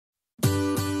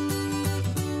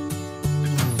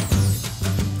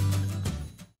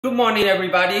Good morning,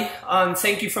 everybody, and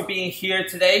thank you for being here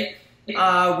today. We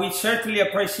certainly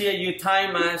appreciate your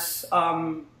time as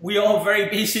we're all very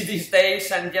busy these days,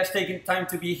 and just taking time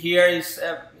to be here is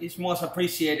most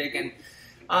appreciated again.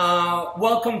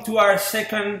 Welcome to our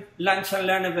second Lunch and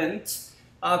Learn event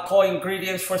called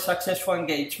Ingredients for Successful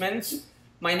Engagements.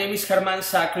 My name is Germán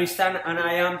Sacristan, and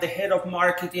I am the Head of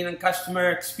Marketing and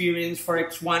Customer Experience for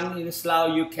X1 in Slough,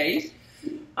 UK.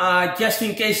 Just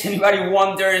in case anybody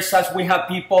wonders, as we have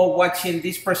people watching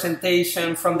this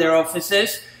presentation from their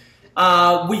offices,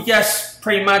 we just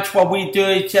pretty much what we do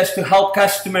is just to help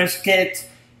customers get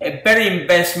a better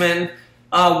investment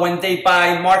when they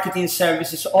buy marketing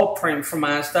services or print from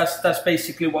us. That's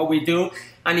basically what we do.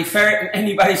 And if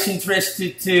anybody's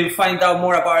interested to find out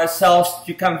more about ourselves,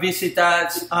 you can visit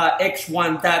us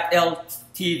x1.ltd.uk.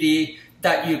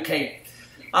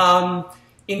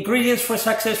 Ingredients for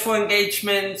Successful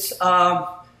Engagements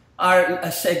are,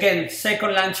 again,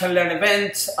 second Lunch and Learn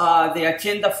event. The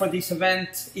agenda for this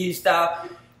event is that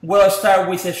we'll start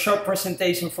with a short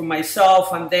presentation from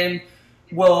myself, and then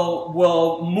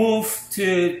we'll move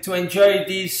to enjoy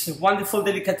this wonderful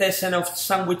delicatessen of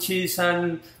sandwiches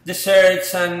and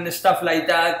desserts and stuff like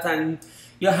that. And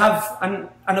you'll have an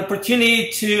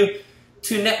opportunity to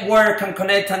network and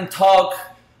connect and talk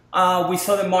with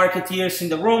other marketeers in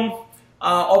the room.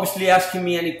 Obviously asking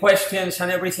me any questions, and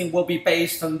everything will be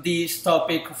based on this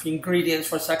topic of ingredients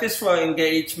for successful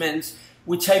engagements,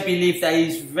 which I believe that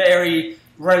is very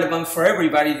relevant for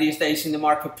everybody these days in the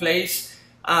marketplace,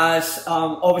 as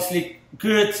obviously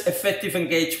good, effective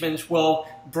engagements will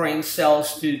bring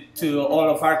sales to all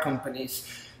of our companies.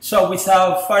 So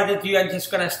without further ado, I'm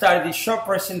just going to start this short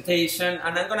presentation,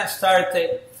 and I'm going to start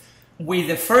with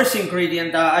the first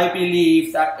ingredient that I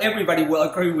believe that everybody will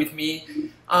agree with me,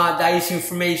 that is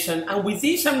information. And with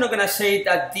this, I'm not going to say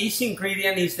that this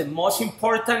ingredient is the most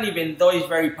important, even though it's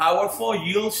very powerful.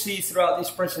 You'll see throughout this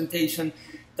presentation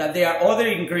that there are other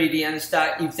ingredients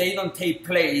that if they don't take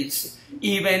place,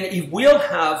 even if we'll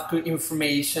have good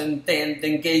information, then the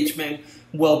engagement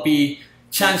will be,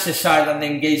 chances are that the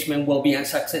engagement will be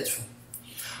unsuccessful.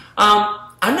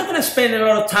 I'm not going to spend a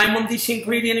lot of time on this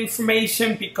ingredient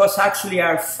information, because actually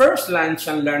our first Lunch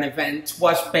and Learn event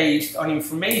was based on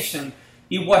information.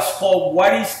 It was called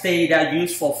What is Data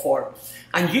Useful For?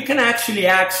 And you can actually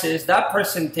access that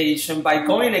presentation by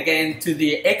going again to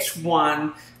the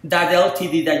x1.ltd.uk,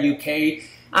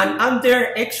 and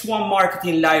under X1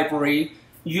 Marketing Library,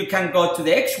 you can go to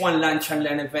the X1 Lunch and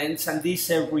Learn events, and this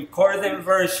is a recorded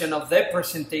version of the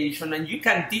presentation, and you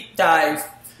can deep dive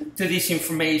to this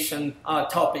information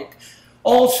topic.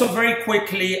 Also, very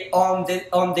quickly, on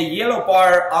the yellow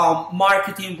bar,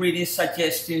 marketing reading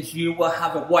suggestions, you will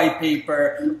have a white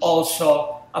paper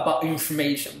also about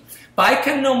information. But I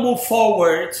cannot move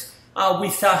forward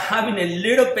without having a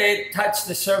little bit touch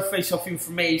the surface of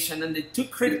information. And the two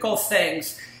critical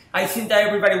things, I think that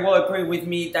everybody will agree with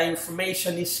me, that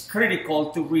information is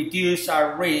critical to reduce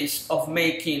our risk of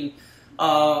making,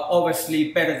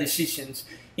 obviously, better decisions.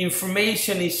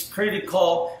 Information is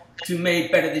critical to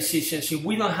make better decisions. If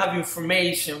we don't have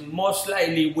information, most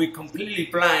likely we're completely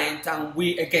blind, and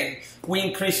we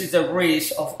increase the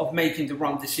risk of making the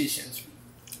wrong decisions.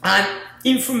 And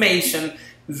information,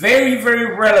 very,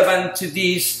 very relevant to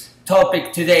this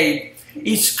topic today,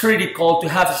 is critical to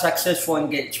have a successful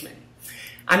engagement.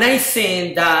 And I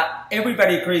think that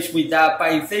everybody agrees with that,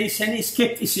 but if there is any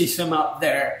skepticism out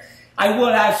there, I will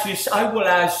ask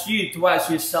you to ask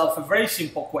yourself a very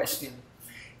simple question.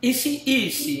 Is it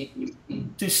easy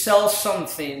to sell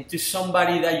something to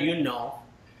somebody that you know?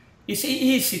 Is it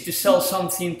easy to sell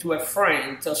something to a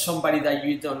friend or somebody that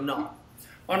you don't know?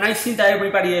 And I think that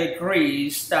everybody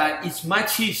agrees that it's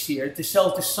much easier to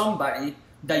sell to somebody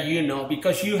that you know,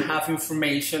 because you have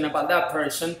information about that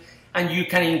person and you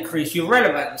can increase your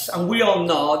relevance. And we all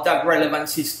know that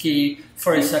relevance is key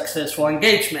for a successful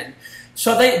engagement.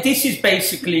 So this is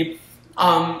basically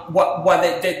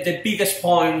the biggest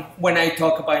point when I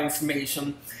talk about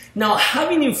information. Now,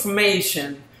 having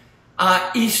information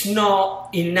is not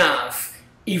enough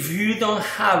if you don't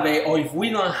have it, or if we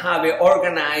don't have it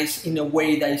organized in a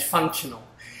way that is functional.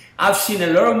 I've seen a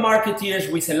lot of marketeers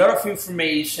with a lot of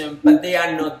information, but they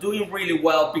are not doing really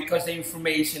well because the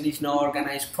information is not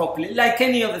organized properly. Like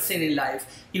any other thing in life,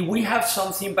 if we have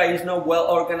something but it's not well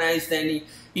organized, then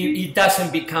it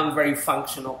doesn't become very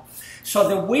functional. So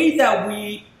the way that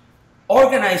we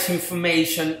organize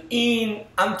information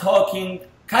I'm talking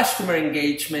customer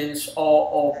engagements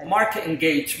or market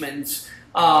engagements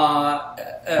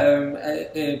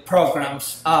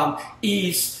programs,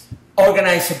 is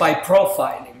organized by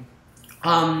profiling.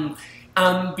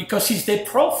 because it's the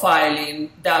profiling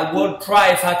that will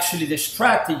drive actually the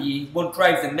strategy, will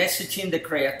drive the messaging, the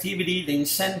creativity, the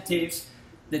incentives,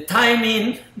 the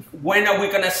timing, when are we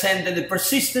going to send it, the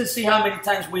persistency, how many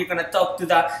times we're going to talk to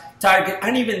that target,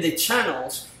 and even the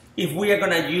channels, if we are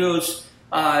going to use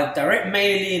direct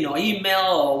mailing or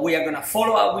email, or we are going to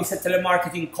follow up with a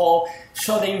telemarketing call.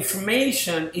 So the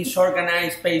information is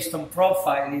organized based on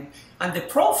profiling, and the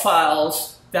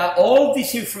profiles, that all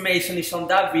this information is on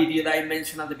that video that I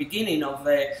mentioned at the beginning of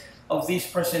this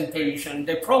presentation.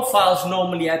 The profiles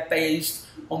normally are based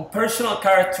on personal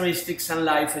characteristics and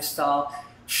lifestyle,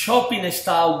 shopping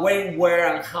style, when,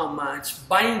 where, and how much,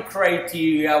 buying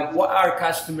criteria, what are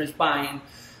customers buying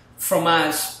from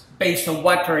us based on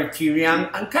what criteria,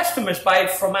 and customers buy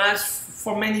from us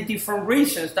for many different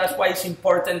reasons. That's why it's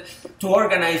important to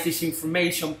organize this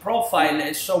information, profile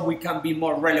it, so we can be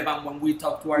more relevant when we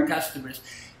talk to our customers.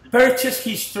 Purchase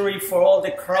history for all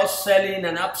the cross-selling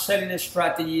and upselling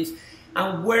strategies,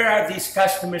 and where are these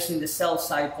customers in the sales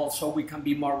cycle, so we can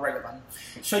be more relevant.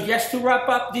 So just to wrap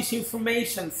up this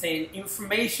information thing,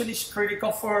 information is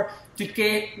critical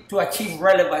to achieve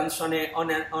relevance on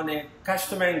a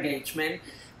customer engagement,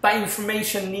 but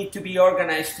information needs to be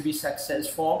organized to be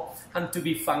successful and to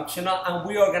be functional, and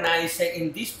we organize it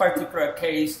in this particular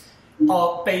case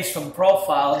based on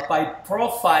profiles, by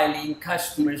profiling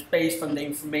customers based on the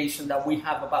information that we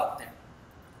have about them.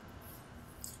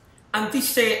 And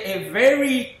this is a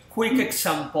very quick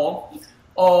example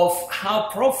of how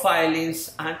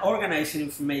profiling and organizing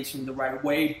information the right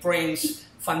way brings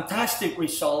fantastic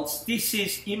results. This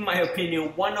is, in my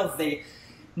opinion, one of the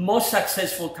most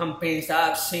successful campaigns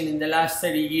that I've seen in the last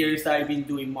 30 years that I've been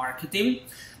doing marketing.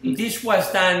 This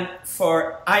was done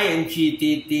for ING,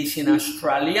 did this in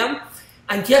Australia,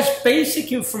 and just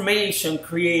basic information,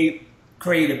 create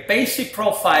a basic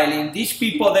profiling. These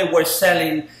people, they were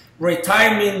selling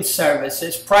retirement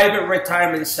services, private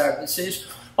retirement services.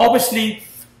 Obviously,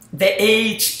 the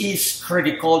age is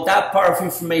critical. That part of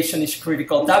information is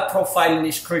critical. That profiling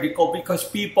is critical because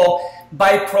people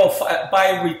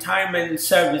buy retirement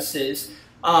services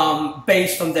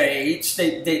based on their age.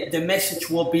 The message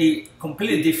will be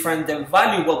completely different. The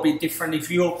value will be different if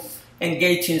you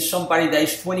engage in somebody that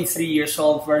is 23 years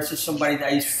old versus somebody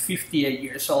that is 58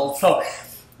 years old. So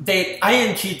the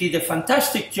ING did a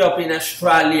fantastic job in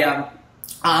Australia.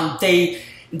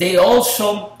 They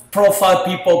also profile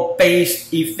people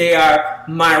based if they are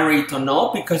married or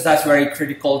not, because that's very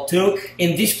critical too.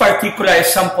 In this particular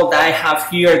example that I have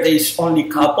here, there's only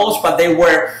couples, but there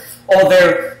were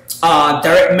other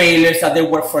direct mailers that they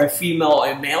were for a female or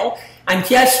a male. And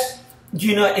just,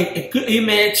 you know, a good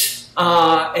image,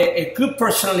 a good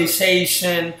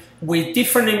personalization with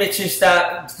different images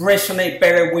that resonate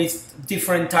better with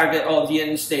different target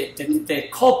audience. The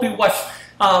copy was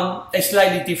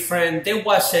slightly different. There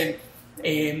was an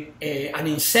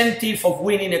incentive of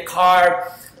winning a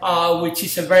car, which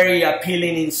is a very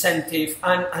appealing incentive.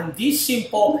 And this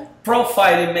simple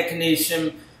profiling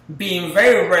mechanism being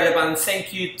very relevant,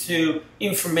 thank you to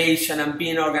information and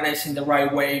being organized in the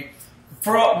right way,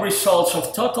 brought results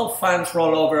of total funds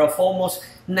rollover of almost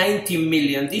 90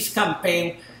 million. This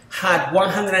campaign had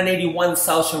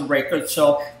 181,000 records,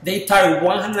 so they targeted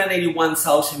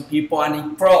 181,000 people, and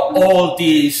it brought all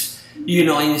these, you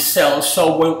know, in sales.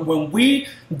 So when we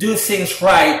do things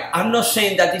right, I'm not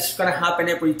saying that this is going to happen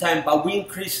every time, but we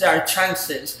increase our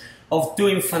chances of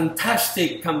doing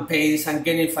fantastic campaigns and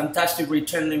getting fantastic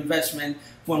return on investment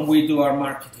when we do our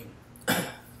marketing.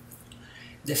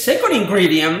 The second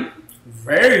ingredient,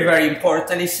 very, very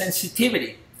important, is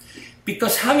sensitivity,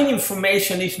 because having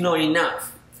information is not enough.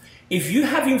 If you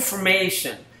have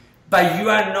information, but you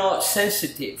are not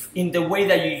sensitive in the way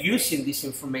that you're using this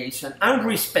information and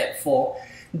respectful,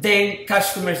 then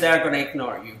customers, they are going to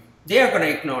ignore you. They are going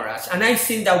to ignore us. And I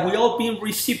think that we all been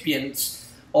recipients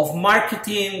of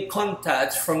marketing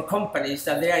contacts from companies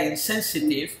that they are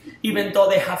insensitive, even though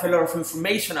they have a lot of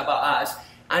information about us.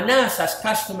 And us as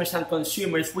customers and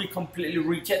consumers, we completely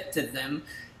rejected them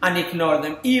and ignored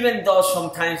them, even though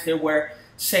sometimes they were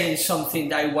saying something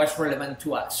that was relevant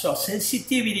to us. So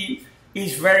sensitivity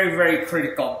is very, very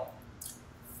critical.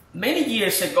 Many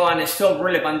years ago, and it's still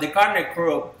relevant, the Gartner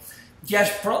Group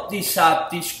just brought this up,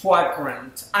 this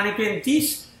quadrant. And again,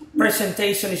 this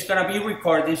presentation is going to be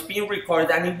recorded, it's being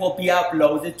recorded, and it will be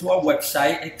uploaded to our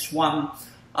website, X1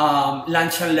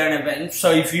 Lunch and Learn event.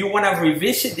 So if you want to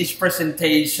revisit this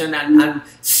presentation and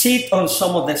sit on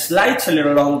some of the slides a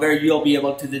little longer, you'll be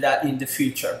able to do that in the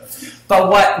future. But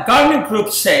what Gartner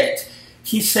Group said,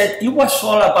 he said it was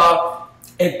all about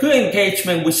a good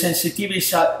engagement with sensitivity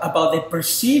is about the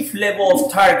perceived level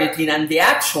of targeting and the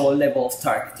actual level of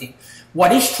targeting.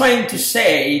 What it's trying to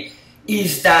say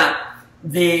is that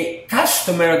the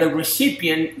customer, the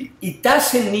recipient, it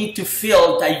doesn't need to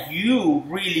feel that you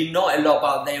really know a lot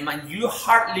about them and you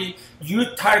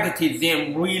targeted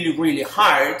them really, really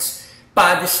hard,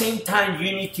 but at the same time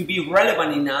you need to be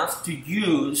relevant enough to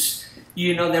use,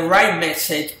 you know, the right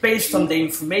message based on the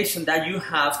information that you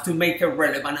have to make it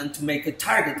relevant and to make it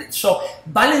targeted. So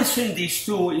balancing these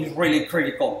two is really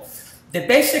critical. The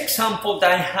best example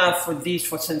that I have for this,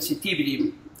 for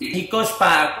sensitivity, it goes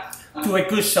back to a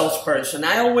good salesperson.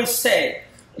 I always say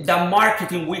that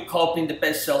marketing, we copy the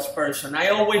best salesperson. I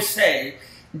always say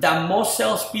that most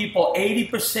salespeople,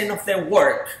 80% of their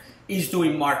work is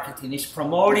doing marketing. It's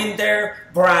promoting their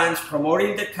brands,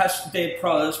 promoting the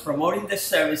products, promoting the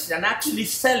services, and actually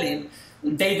selling.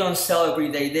 They don't sell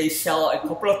every day. They sell a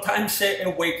couple of times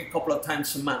a week, a couple of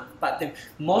times a month. But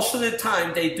most of the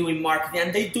time they're doing marketing,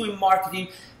 and they're doing marketing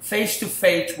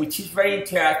face-to-face, which is very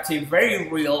interactive, very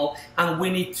real, and we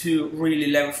need to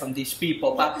really learn from these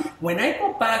people. But when I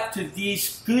go back to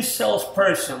this good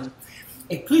salesperson,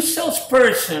 a good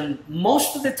salesperson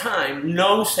most of the time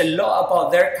knows a lot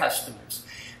about their customers,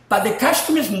 but the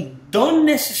customers don't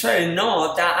necessarily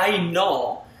know that I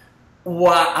know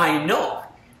what I know.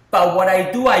 But what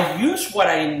I do, I use what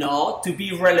I know to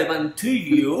be relevant to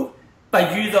you,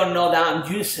 but you don't know that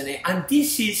I'm using it. And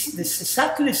this is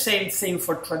exactly the same thing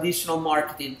for traditional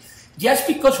marketing. Just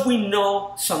because we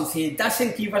know something, it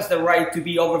doesn't give us the right to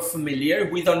be over familiar.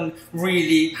 We don't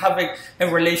really have a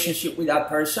relationship with that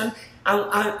person.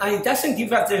 And it doesn't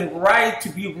give us the right to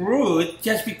be rude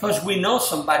just because we know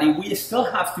somebody. We still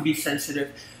have to be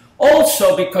sensitive.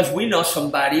 Also, because we know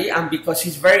somebody and because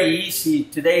it's very easy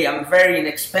today and very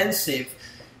inexpensive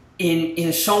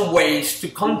in some ways to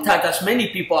contact as many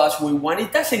people as we want,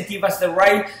 it doesn't give us the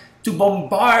right to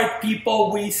bombard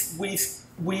people with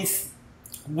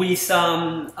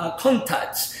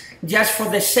contacts just for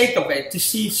the sake of it, to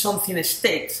see if something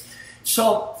sticks.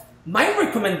 So my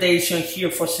recommendation here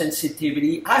for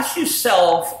sensitivity, ask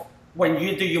yourself when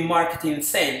you do your marketing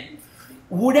thing,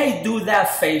 would I do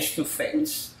that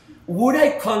face-to-face? Would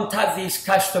I contact this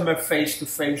customer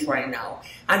face-to-face right now?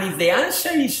 And if the answer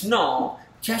is no,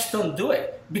 just don't do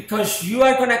it, because you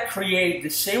are going to create the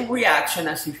same reaction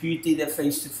as if you did it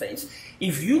face-to-face.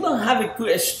 If you don't have a good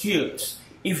excuse,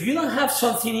 if you don't have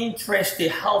something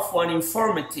interesting, helpful, and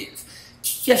informative,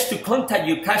 just to contact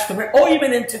your customer, or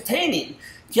even entertaining,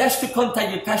 just to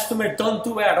contact your customer, don't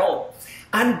do it at all.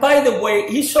 And by the way,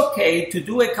 it's okay to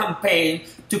do a campaign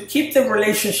to keep the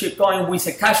relationship going with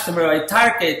a customer or a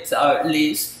target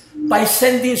list by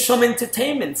sending some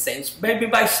entertainment things, maybe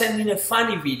by sending a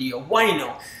funny video. Why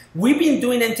not? We've been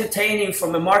doing entertaining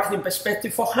from a marketing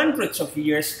perspective for hundreds of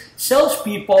years.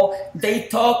 Salespeople, they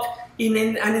talk in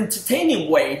an entertaining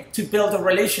way to build a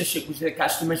relationship with their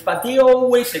customers, but they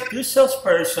always, a good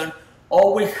salesperson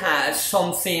always has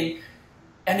something,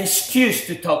 an excuse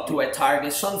to talk to a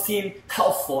target, something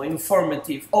helpful,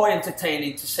 informative, or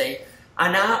entertaining to say.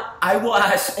 And I will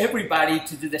ask everybody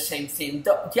to do the same thing.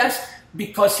 Just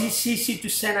because it's easy to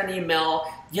send an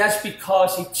email, just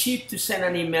because it's cheap to send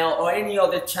an email, or any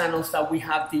other channels that we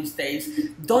have these days,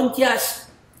 don't just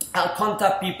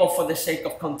contact people for the sake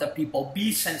of contact people.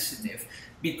 Be sensitive,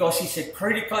 because it's a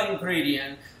critical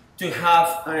ingredient to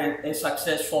have a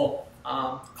successful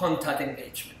contact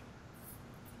engagement.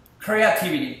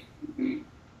 Creativity.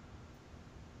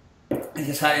 I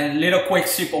just had a little quick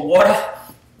sip of water.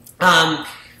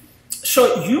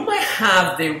 So you might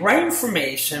have the right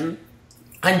information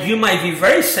and you might be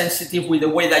very sensitive with the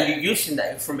way that you're using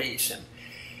that information.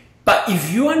 But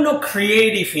if you are not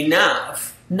creative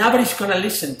enough, nobody's going to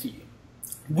listen to you.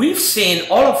 We've seen,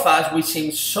 all of us, we've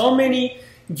seen so many,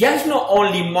 just not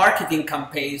only marketing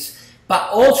campaigns, but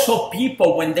also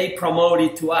people when they promote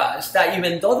it to us, that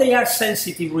even though they are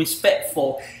sensitive,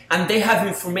 respectful, and they have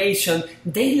information,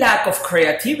 they lack of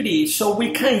creativity, so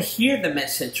we can't hear the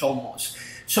message almost.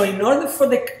 So in order for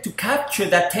to capture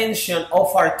the attention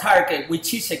of our target,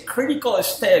 which is a critical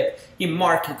step in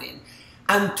marketing,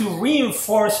 and to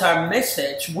reinforce our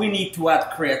message, we need to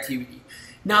add creativity.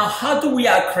 Now, how do we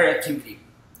add creativity?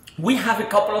 We have a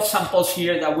couple of samples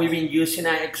here that we've been using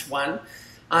at X1.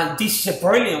 And this is a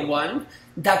brilliant one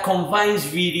that combines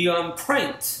video and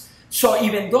print. So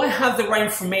even though I have the right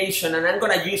information and I'm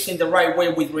going to use it in the right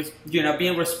way with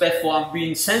being respectful and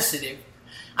being sensitive,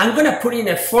 I'm going to put in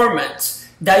a format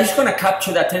that is going to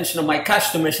capture the attention of my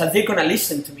customers and they're going to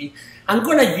listen to me. I'm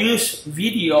going to use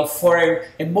video for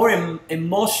a more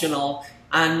emotional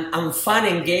and fun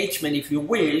engagement, if you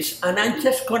wish, and I'm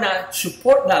just gonna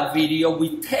support that video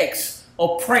with text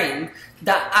or print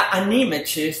that an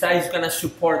images that is gonna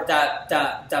support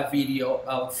that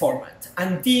video format.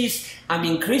 And this, I'm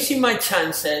increasing my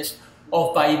chances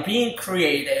of, by being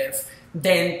creative,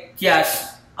 then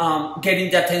just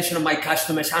getting the attention of my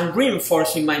customers and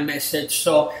reinforcing my message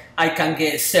so I can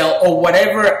sell or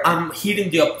whatever I'm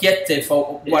hitting the objective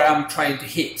of what I'm trying to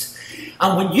hit.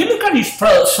 And when you look at these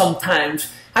products, sometimes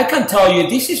I can tell you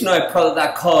this is not a product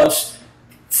that costs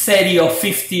 30 or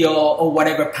 50 or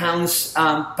whatever pounds,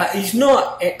 but it's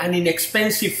not an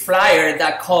inexpensive flyer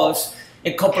that costs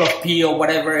a couple of p or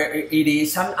whatever it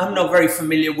is. I'm not very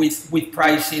familiar with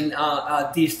pricing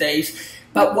these days.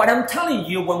 But what I'm telling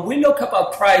you, when we look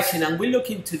about pricing and we look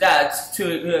into that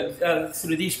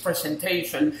through this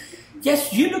presentation,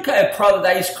 yes, you look at a product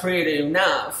that is creative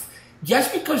enough.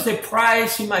 Just because the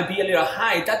price it might be a little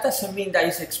high, that doesn't mean that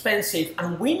it's expensive.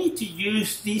 And we need to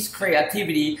use this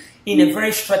creativity in a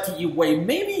very strategic way.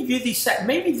 Maybe you decide,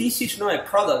 maybe this is not a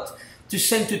product to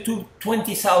send to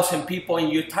 20,000 people in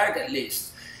your target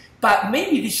list. But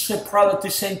maybe this is a product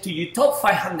to send to your top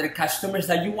 500 customers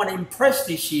that you want to impress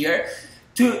this year,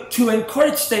 to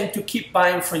encourage them to keep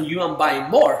buying from you and buying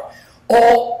more.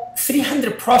 Or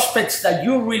 300 prospects that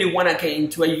you really want to get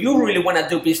into and you really want to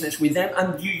do business with them,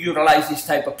 and you utilize this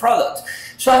type of product.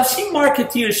 So I've seen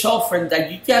marketeers offering that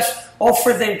you just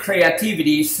offer them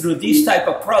creativity through this type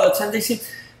of products, and they say,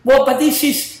 well, but this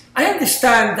is, I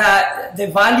understand that the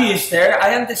value is there,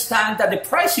 I understand that the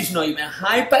price is not even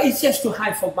high, but it's just too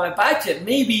high for my budget.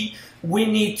 Maybe we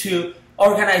need to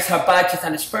organize our budget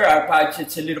and spare our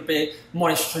budgets a little bit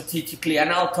more strategically, and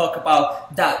I'll talk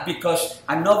about that, because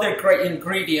another great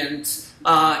ingredient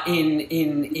in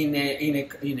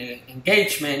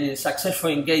engagement, in successful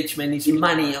engagement, is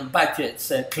money and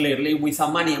budgets. Clearly,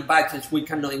 without money and budgets, we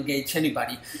cannot engage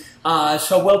anybody.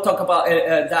 So we'll talk about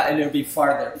that a little bit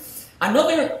further.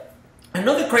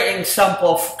 Another great example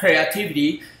of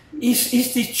creativity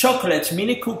is these chocolates.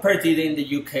 Mini Cooper did in the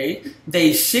UK.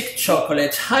 They seek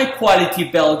chocolates, high quality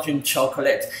Belgian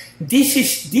chocolate. This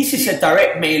is a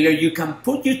direct mailer. You can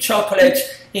put your chocolates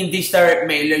in this direct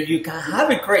mailer. You can have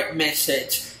a great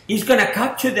message. It's going to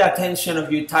capture the attention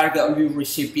of your target or your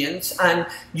recipients, and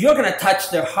you're going to touch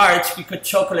their hearts, because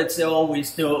chocolates, they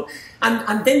always do.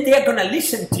 And then they're going to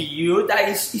listen to you. That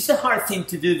is a hard thing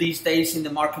to do these days in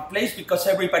the marketplace, because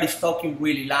everybody's talking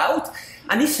really loud.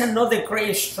 And it's another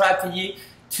great strategy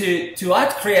to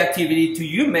add creativity to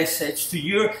your message,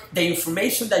 to the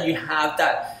information that you have,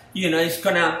 that is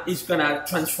gonna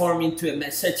transform into a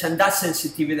message, and that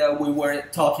sensitivity that we were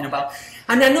talking about.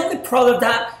 And another product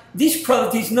that this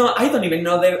product is not, I don't even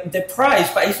know the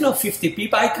price, but it's not 50p,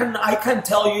 but I can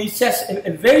tell you it's just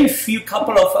a very few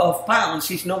couple of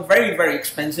pounds. It's not very, very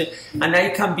expensive, and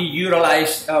it can be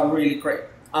utilized really great.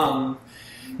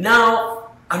 Now,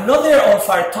 another of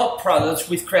our top products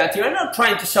with creative, I'm not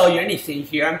trying to sell you anything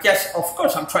here. Of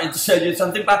course I'm trying to sell you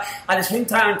something, but at the same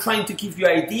time I'm trying to give you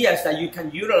ideas that you can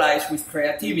utilize with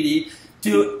creativity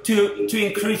to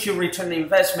increase your return on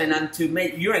investment and to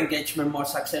make your engagement more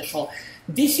successful.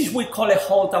 This is, we call it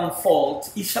hold and fold.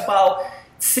 It's about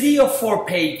 3 or 4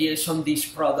 pages on this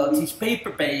product. It's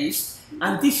paper-based,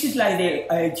 and this is like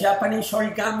the Japanese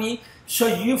origami. So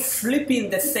you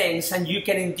flipping the things and you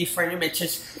getting different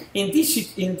images. In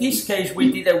this case,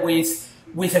 we did it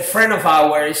with a friend of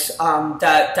ours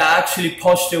that actually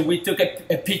posted. We took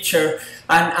a picture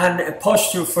and a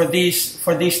poster for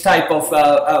this type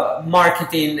of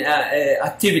marketing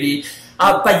activity.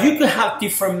 But you could have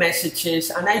different messages,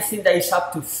 and I think that is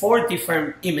up to 4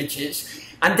 different images.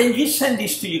 And then you send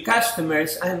this to your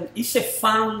customers, and it's a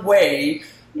fun way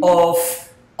of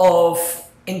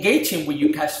engaging with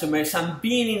your customers and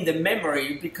being in the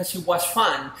memory, because it was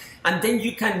fun. And then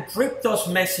you can drip those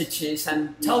messages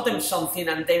and tell them something,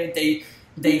 and then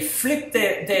they flip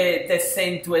the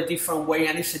thing to a different way,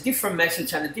 and it's a different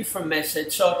message and a different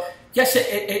message. So just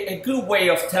a good way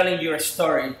of telling your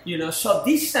story, So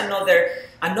this is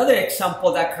another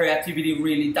example that creativity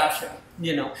really does it,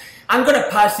 I'm gonna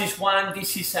pass this one.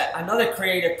 This is another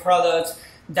creative product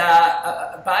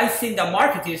that, but I think the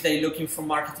marketers, they're looking for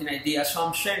marketing ideas, so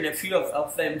I'm sharing a few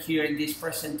of them here in this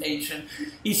presentation.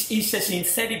 It's a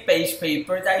synthetic-based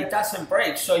paper that it doesn't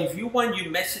break, so if you want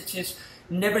your messages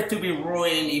never to be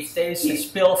ruined, if there's a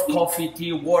spill of coffee,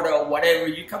 tea, water, or whatever,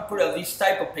 you can put on this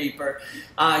type of paper.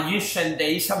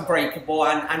 It's unbreakable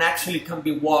and actually can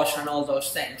be washed and all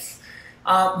those things.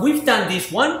 We've done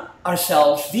this one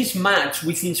ourselves, this match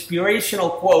with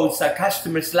inspirational quotes that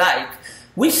customers like.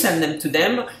 we send them to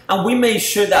them, and we make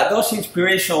sure that those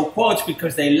inspirational quotes,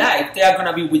 because they are going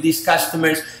to be with these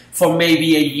customers for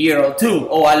maybe a year or two,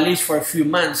 or at least for a few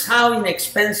months. How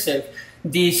inexpensive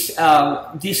this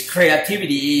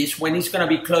creativity is when it's going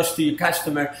to be close to your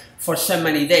customer for so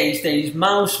many days. There is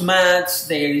mouse mats,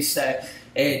 there is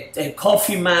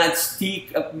coffee mats, tea,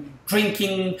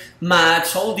 drinking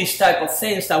mats, all these type of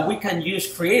things that we can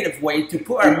use creative way to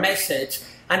put our message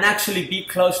and actually be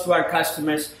close to our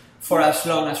customers for as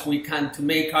long as we can to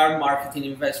make our marketing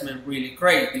investment really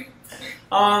great.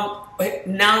 Now, I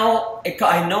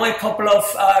know a couple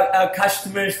of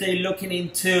customers, they're looking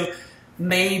into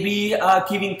maybe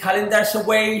giving calendars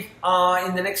away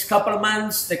in the next couple of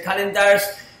months. The calendars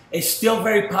is still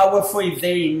very powerful if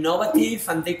they're innovative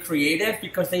and they're creative,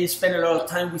 because they spend a lot of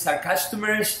time with our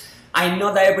customers. I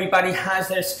know that everybody has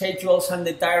their schedules and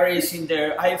the diaries in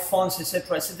their iPhones,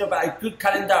 etc., but a good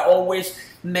calendar always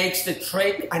makes the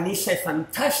trick, and it's a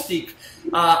fantastic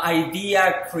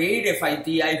idea, creative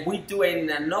idea, if we do it in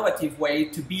an innovative way,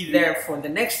 to be there for the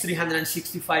next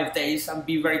 365 days and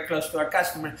be very close to our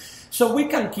customer. So we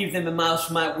can give them a mouse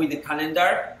mat with the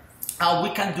calendar. We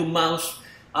can do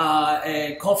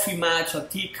coffee mats or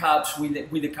teacups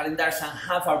with the calendars and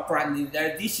have our branding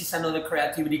there. This is another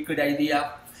creativity good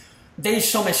idea. There's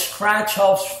some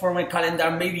scratch-offs from a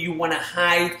calendar. Maybe you want to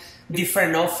hide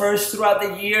different offers throughout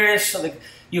the year, so that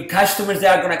your customers, they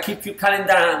are going to keep your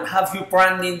calendar and have your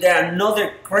branding there.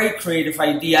 Another great creative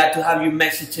idea to have your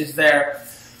messages there.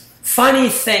 Funny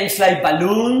things like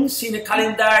balloons in a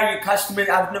calendar. Your customer,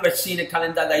 I've never seen a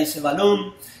calendar that is a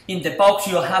balloon. In the box,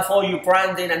 you'll have all your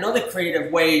branding. Another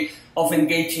creative way of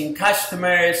engaging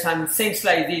customers and things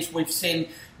like this we've seen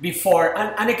before.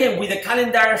 And again, with the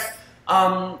calendars,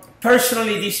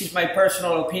 personally, this is my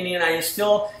personal opinion, I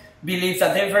still believe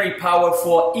that they're very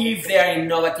powerful if they are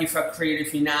innovative or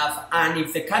creative enough, and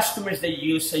if the customers they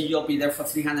use say you'll be there for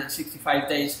 365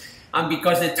 days. And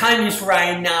because the time is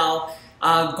right now,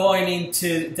 going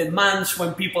into the months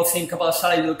when people think about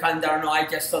Salary Calendar, I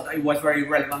just thought it was very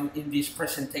relevant in this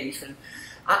presentation.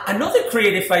 Another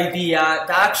creative idea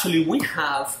that actually we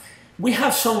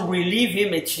have some relief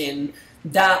imaging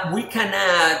that we can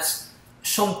add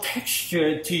some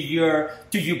texture to your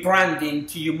branding,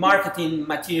 to your marketing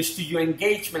materials, to your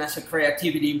engagement as a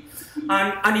creativity.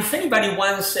 And if anybody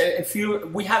wants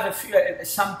we have a few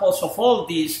samples of all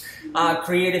these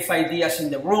creative ideas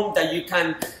in the room that you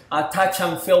can touch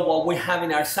and feel what we have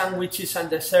in our sandwiches and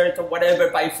dessert or whatever.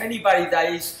 But if anybody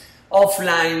that is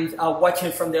offline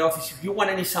watching from the office, if you want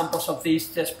any samples of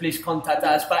this, just please contact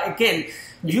us. But again,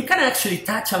 you can actually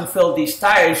touch and feel these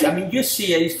tires. I mean, you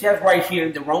see it, it's just right here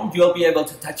in the room. You'll be able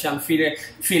to touch and feel it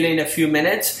in a few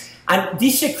minutes. And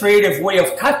this is a creative way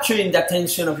of capturing the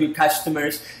attention of your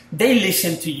customers. They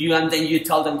listen to you and then you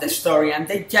tell them the story, and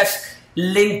they just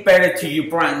link better to your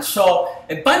brand. So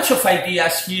a bunch of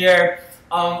ideas here.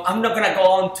 I'm not going to go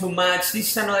on too much. This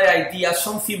is another idea,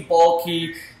 something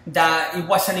bulky, that it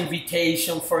was an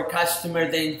invitation for a customer,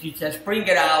 then you just bring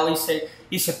it out.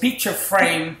 It's a picture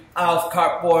frame out of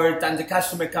cardboard, and the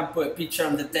customer can put a picture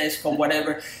on the desk or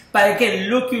whatever. But again,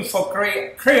 looking for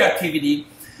creativity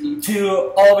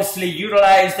to obviously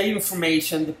utilize the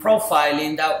information, the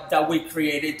profiling that we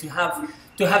created to have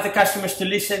the customers to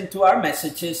listen to our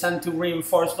messages and to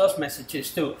reinforce those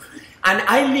messages too. And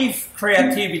I leave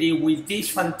creativity with this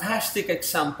fantastic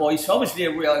example. It's obviously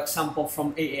a real example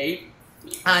from AA.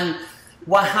 And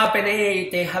what happened,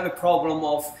 they have a problem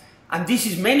of, and this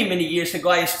is many, many years ago,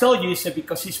 I still use it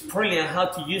because it's brilliant how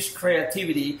to use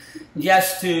creativity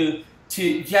just to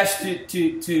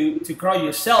grow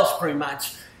your sales pretty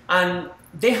much. And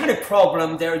they had a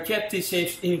problem. Their objective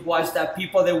was that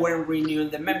people, they weren't renewing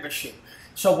the membership.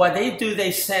 So what they do,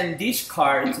 they send this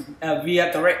card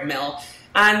via direct mail,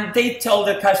 and they tell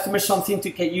the customer something to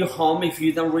get you home if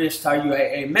you don't restart your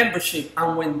AA membership.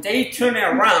 And when they turn it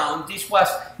around, this was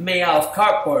made out of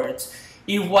cardboard.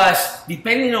 It was,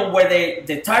 depending on where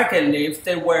the target lived,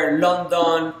 they were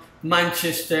London,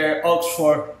 Manchester,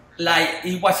 Oxford. Like,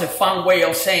 it was a fun way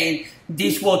of saying,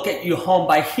 this will get you home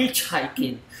by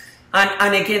hitchhiking.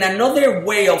 And again, another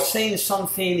way of saying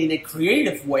something in a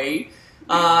creative way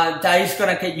that is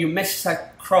going to get your message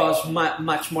across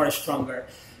much more stronger.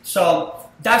 So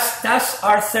that's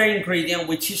our third ingredient,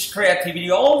 which is creativity.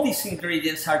 All these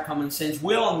ingredients are common sense.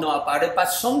 We all know about it, but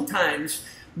sometimes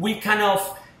we kind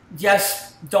of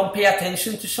just don't pay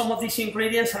attention to some of these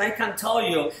ingredients. And I can tell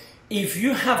you, if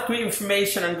you have good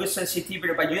information and good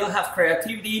sensitivity, but you don't have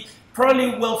creativity,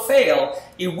 probably will fail.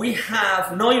 If we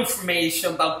have no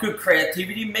information but good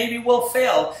creativity, maybe we'll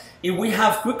fail. If we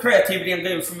have good creativity and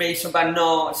good information but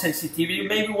no sensitivity,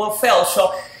 maybe we'll fail.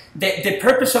 So the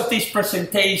purpose of this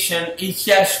presentation is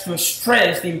just to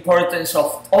stress the importance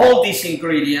of all these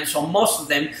ingredients, or most of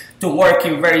them, to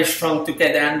working very strong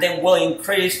together, and then will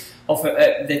increase of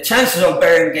the chances of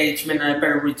better engagement and a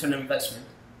better return on investment.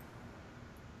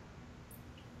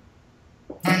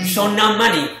 So now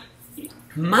money.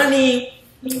 Money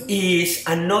is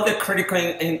another critical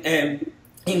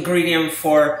ingredient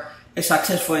for a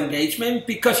successful engagement,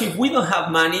 because if we don't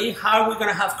have money, how are we going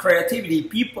to have creativity?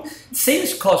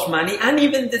 Things cost money, and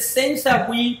even the things that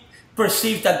we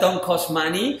perceive that don't cost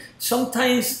money,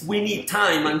 sometimes we need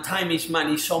time, and time is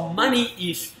money. So money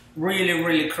is really,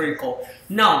 really critical.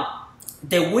 Now,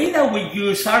 the way that we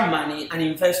use our money and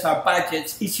invest our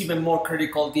budgets is even more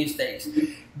critical these days.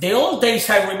 The old days,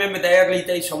 I remember the early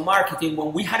days of marketing,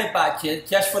 when we had a budget,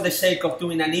 just for the sake of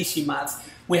doing an easy math,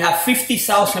 we have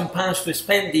 £50,000 to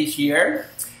spend this year,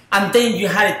 and then you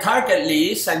had a target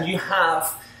list, and you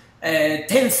have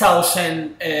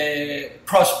 10,000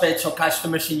 prospects or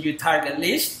customers in your target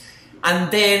list, and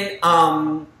then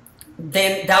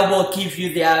that will give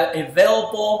you the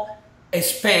available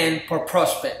spend per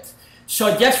prospect.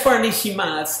 So just for an easy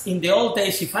math, in the old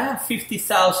days, if I had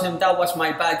 50,000, that was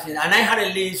my budget, and I had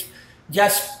a list,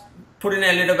 just putting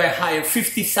a little bit higher,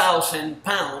 50,000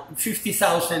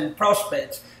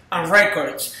 prospects and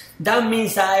records. That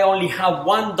means that I only have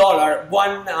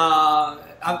 $1.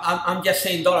 I'm just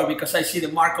saying dollar because I see the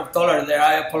mark of dollar there.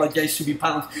 I apologize to be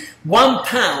pounds.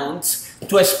 £1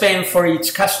 to spend for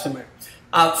each customer,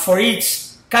 for each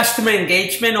customer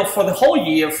engagement, or for the whole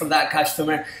year for that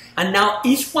customer. And now,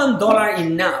 is $1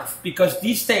 enough? Because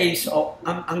these days,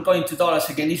 I'm going to dollars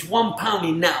again, is £1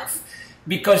 enough?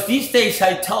 Because these days,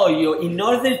 I tell you, in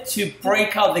order to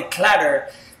break out the clutter,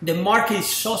 the market is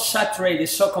so saturated,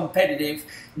 so competitive,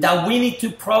 that we need to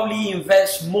probably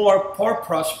invest more per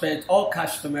prospect or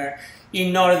customer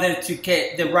in order to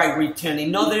get the right return,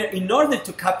 in order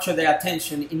to capture their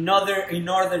attention, in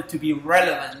order to be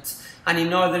relevant, and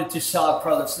in order to sell our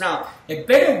products. Now, a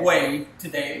better way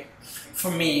today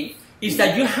for me is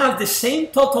that you have the same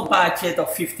total budget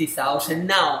of 50,000.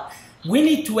 Now, we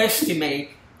need to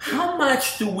estimate how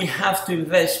much do we have to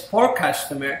invest per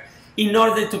customer in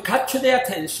order to capture their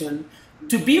attention,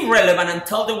 to be relevant and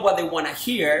tell them what they want to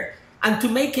hear, and to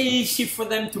make it easy for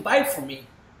them to buy from me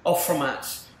or from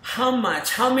us. How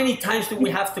much? How many times do we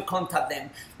have to contact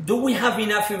them? Do we have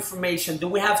enough information? Do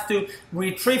we have to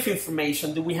retrieve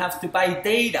information? Do we have to buy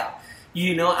data?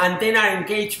 You know, and then our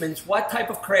engagements, what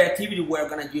type of creativity we're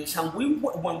going to use. And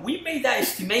when we made that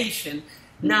estimation,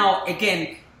 now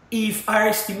again, if our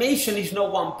estimation is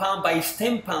not £1, but it's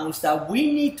 £10 that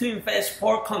we need to invest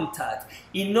per contact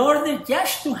in order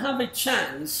just to have a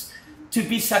chance to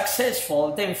be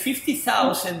successful, then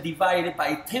 50,000 divided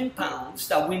by £10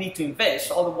 that we need to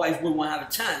invest, otherwise we won't have a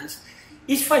chance,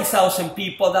 is 5,000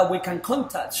 people that we can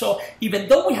contact. So even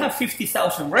though we have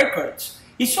 50,000 records,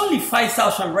 it's only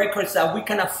 5,000 records that we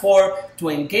can afford to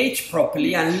engage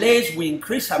properly unless we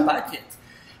increase our budget.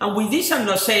 And with this, I'm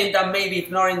not saying that maybe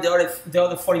ignoring the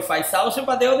other 45,000,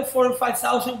 but the other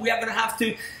 45,000, we are going to have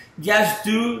to just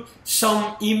do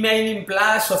some emailing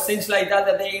blasts or things like that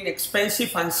that they're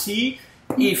inexpensive, and see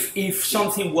if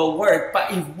something will work.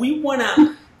 But if we want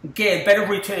to get better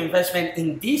return on investment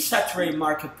in this saturated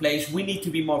marketplace, we need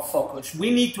to be more focused. We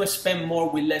need to spend more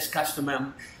with less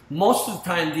customer. Most of the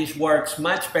time, this works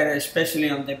much better, especially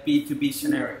on the B2B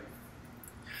scenario.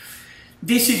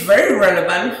 This is very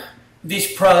relevant,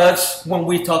 these products, when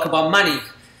we talk about money,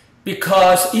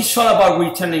 because it's all about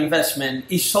return on investment.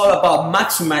 It's all about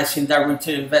maximizing that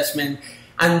return on investment.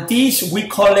 And this, we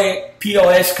call it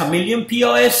POS, chameleon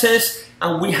POSs,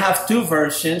 and we have two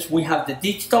versions. We have the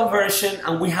digital version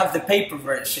and we have the paper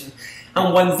version.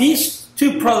 And when these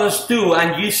two products do,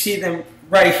 and you see them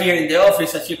right here in the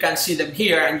office, as you can see them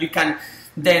here, and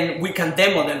then we can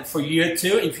demo them for you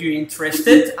too if you're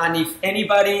interested. And if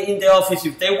anybody in the office,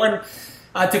 if they want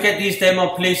to get this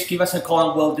demo, please give us a call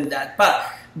and we'll do that. But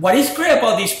what is great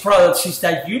about these products is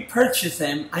that you purchase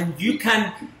them and you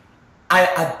can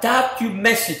adapt your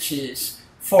messages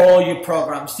for all your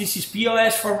programs. This is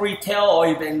POS for retail, or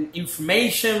even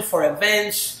information for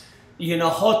events, you know,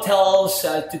 hotels,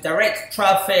 to direct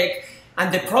traffic.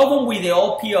 And the problem with the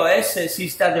old POSs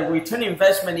is that the return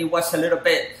investment, it was a little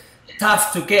bit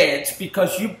tough to get,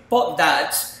 because you bought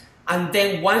that, and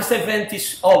then once the event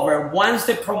is over, once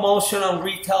the promotion on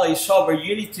retail is over,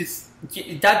 you need to,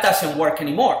 that doesn't work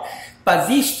anymore. But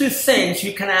these two things,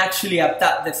 you can actually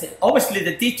adapt the thing. Obviously,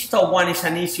 the digital one is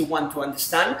an easy one to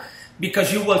understand,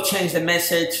 because you will change the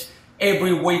message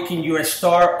every week in your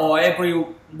store, or every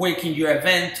week in your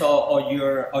event, or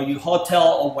your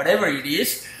hotel, or whatever it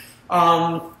is,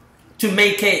 to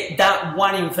make it that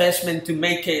one investment to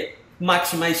make it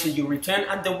maximizing your return.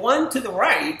 And the one to the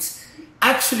right,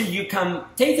 actually you can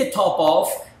take the top off,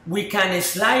 we can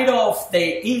slide off the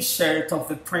insert of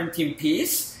the printing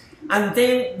piece, and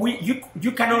then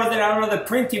you can order another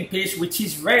printing piece, which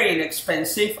is very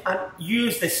inexpensive, and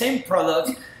use the same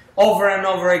product over and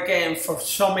over again for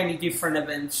so many different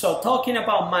events. So talking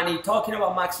about money, talking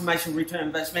about maximizing return on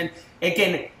investment,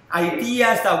 again,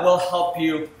 ideas that will help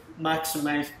you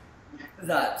maximize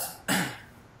that.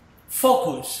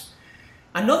 Focus.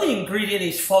 Another ingredient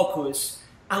is focus.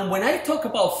 And when I talk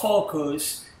about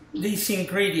focus, this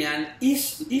ingredient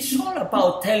is all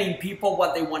about telling people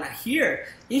what they want to hear.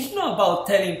 It's not about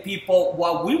telling people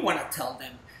what we want to tell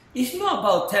them. It's not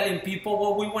about telling people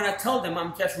what we want to tell them.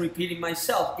 I'm just repeating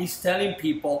myself. It's telling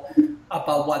people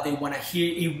about what they want to hear.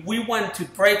 If we want to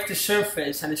break the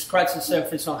surface and scratch the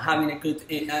surface on having a good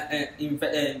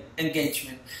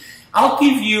engagement. I'll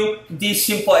give you this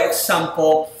simple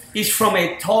example. It's from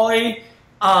a toy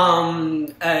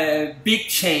big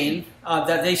chain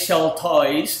that they sell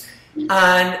toys, and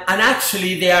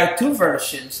actually there are two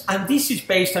versions, and this is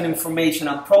based on information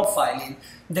and profiling.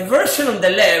 The version on the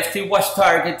left, it was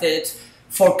targeted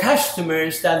for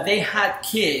customers that they had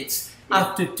kids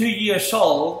up to 2 years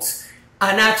old,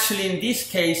 and actually in this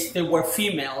case they were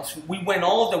females. We went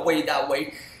all the way that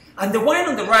way. And the one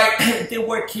on the right, they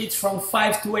were kids from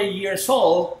 5 to 8 years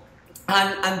old,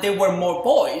 and they were more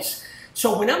boys.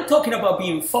 So when I'm talking about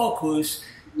being focused,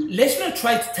 let's not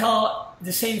try to tell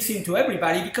the same thing to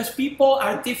everybody, because people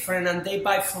are different and they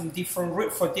buy for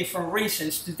different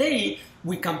reasons. Today,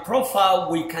 we can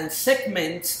profile, we can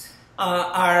segment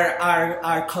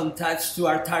our contacts to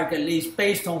our target list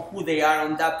based on who they are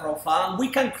on that profile. And we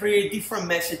can create different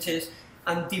messages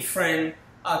and different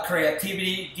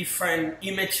creativity, different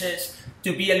images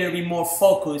to be a little bit more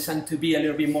focused and to be a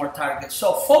little bit more targeted.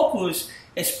 So focus,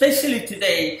 especially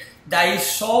today, that is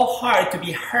so hard to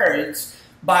be heard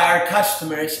by our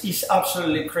customers, is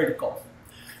absolutely critical.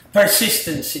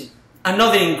 Persistency,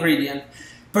 another ingredient.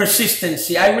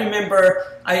 Persistency. I remember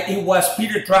it was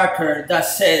Peter Drucker that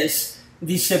says,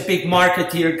 this is a big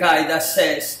marketeer guy that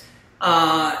says,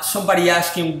 somebody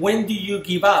asked him, when do you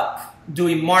give up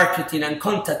doing marketing and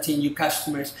contacting your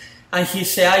customers? And he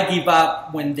said, I give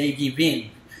up when they give in.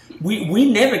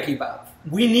 We never give up.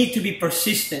 We need to be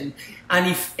persistent. And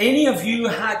if any of you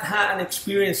had an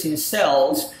experience in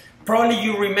sales, probably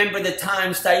you remember the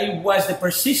times that it was the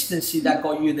persistency that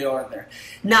got you the order.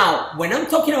 Now, when I'm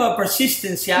talking about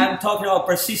persistency, I'm talking about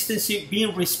persistency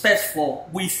being respectful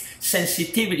with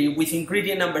sensitivity, with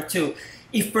ingredient number 2.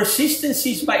 If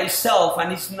persistency is by itself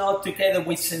and it's not together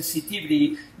with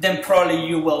sensitivity, then probably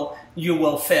you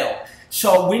will fail.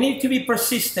 So we need to be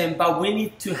persistent, but we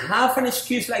need to have an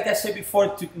excuse, like I said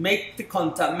before, to make the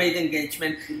contact, make the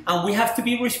engagement, and we have to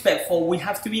be respectful, we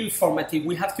have to be informative,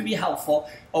 we have to be helpful,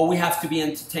 or we have to be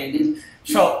entertaining.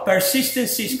 So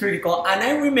persistency is critical. And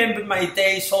I remember my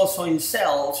days also in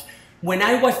sales when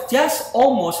I was just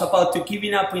almost about to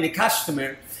giving up with a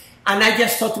customer. And I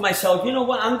just thought to myself, you know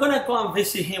what, I'm going to go and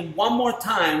visit him one more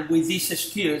time with this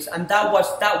excuse. And that was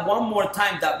that one more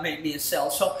time that made me a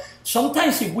sale. So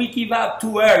sometimes if we give up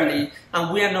too early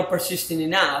and we are not persistent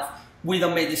enough, we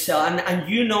don't make the sale. And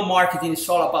you know marketing is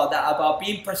all about that, about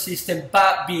being persistent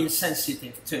but being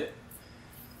sensitive too.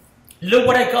 Look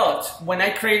what I got. When I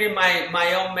created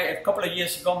my own, a couple of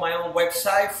years ago, my own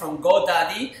website from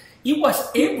GoDaddy, it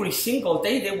was every single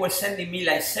day they were sending me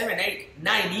like 7, 8,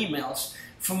 9 emails.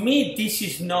 For me, this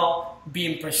is not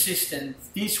being persistent.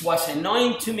 This was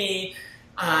annoying to me,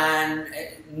 and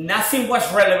nothing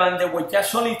was relevant. They were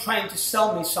just only trying to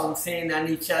sell me something, and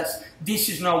this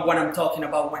is not what I'm talking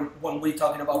about when we're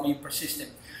talking about being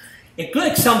persistent. A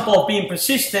good example of being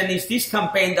persistent is this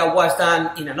campaign that was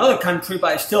done in another country,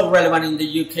 but it's still relevant in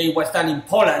the UK. It was done in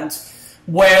Poland,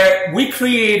 where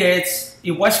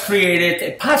it was created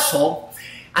a puzzle,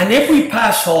 and every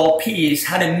puzzle piece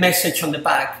had a message on the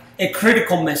back. A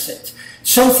critical message,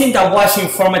 something that was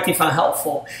informative and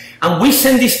helpful. And we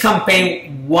send this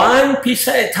campaign one piece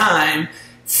at a time,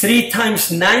 3 times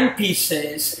 9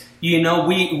 pieces. You know,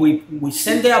 we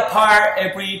send it apart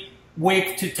every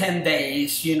week to 10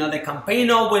 days. You know, the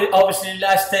campaign obviously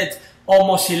lasted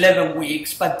almost 11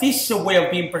 weeks, but this is a way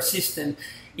of being persistent.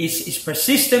 It's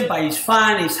persistent, but it's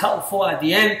fun, it's helpful. At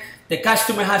the end, the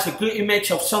customer has a good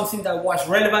image of something that was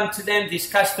relevant to them. This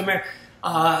customer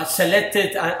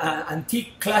selected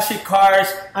antique classic cars,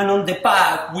 and on the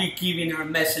back we giving our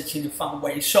message in a fun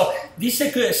way. So this is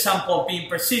a good example of being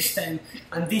persistent,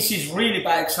 and this is really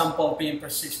bad example of being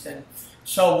persistent.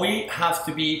 So we have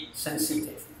to be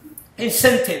sensitive.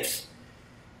 Incentives.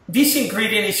 this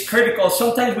ingredient is critical.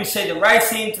 Sometimes we say the right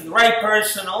thing to the right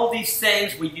person, all these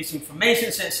things. We use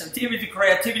information, sensitivity,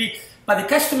 creativity, but the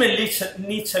customer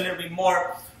needs a little bit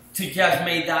more to just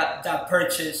make that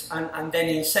purchase, and then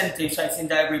incentives. I think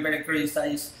that everybody agrees that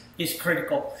is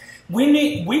critical.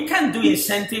 We can do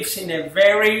incentives in a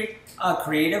very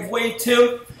creative way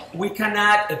too. We can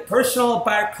add a personal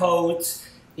barcode,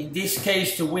 in this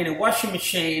case to win a washing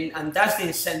machine, and that's the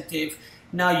incentive.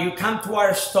 Now you come to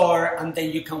our store and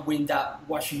then you can win that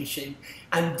washing machine.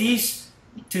 And this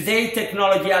today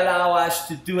technology allow us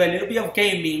to do a little bit of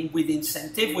gaming with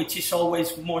incentive, which is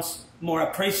always more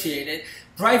appreciated.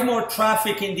 Drive more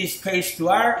traffic in this case to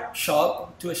our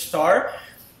shop, to a store,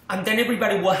 and then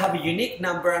everybody will have a unique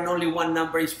number, and only one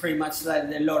number is pretty much like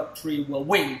the lottery will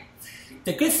win.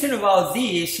 The good thing about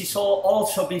this is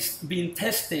also been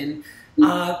testing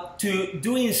to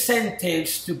do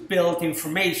incentives to build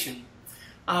information.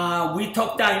 We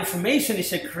talked that information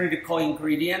is a critical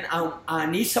ingredient,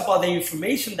 and it's about the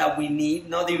information that we need,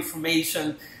 not the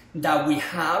information that we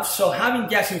have. So having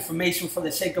just information for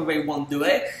the sake of it won't do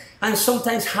it. And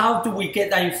sometimes how do we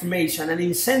get that information? And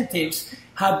incentives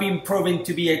have been proven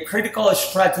to be a critical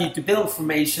strategy to build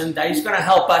information that is going to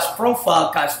help us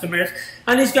profile customers,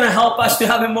 and it's going to help us to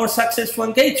have a more successful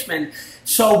engagement.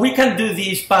 So we can do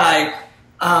this by,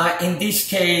 in this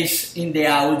case, in the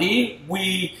Audi,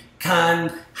 we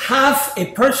can have a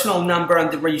personal number on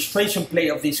the registration plate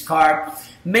of this car.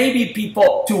 Maybe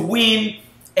people to win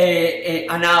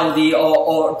an Audi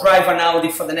or drive an Audi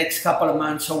for the next couple of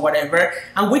months or whatever,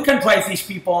 and we can drive these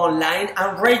people online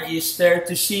and register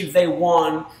to see if they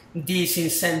won this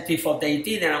incentive or they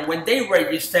didn't. And when they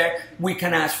register, we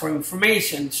can ask for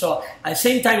information. So at the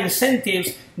same time,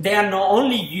 incentives, they are not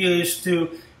only used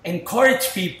to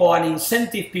encourage people and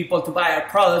incentive people to buy our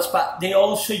products, but they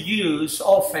also use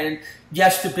often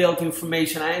just to build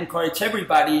information. I encourage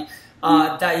everybody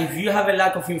that if you have a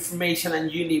lack of information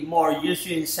and you need more, use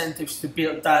your incentives to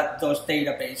build those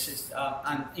databases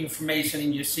and information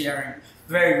in your CRM.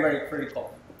 Very, very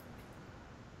critical.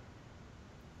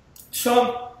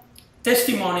 So,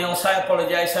 testimonials, I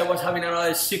apologize, I was having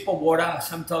another sip of water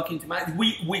as I'm talking to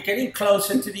we're getting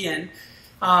closer to the end.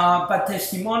 But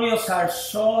testimonials are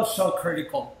so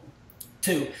critical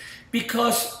too,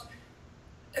 because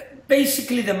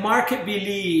basically the market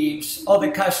believes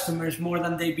other customers more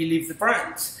than they believe the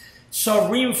brands. So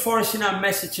reinforcing our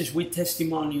messages with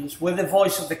testimonials, with the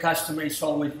voice of the customer, is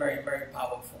always very, very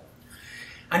powerful.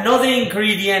 Another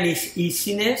ingredient is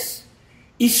easiness.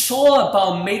 It's all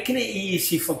about making it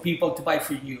easy for people to buy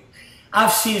from you.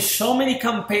 I've seen so many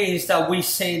campaigns that we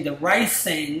saying the right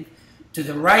thing to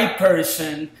the right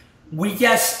person. We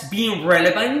just being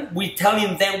relevant. We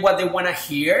telling them what they want to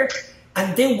hear,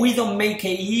 and then we don't make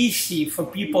it easy for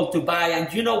people to buy.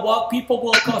 And you know what? People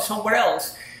will go somewhere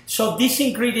else. So this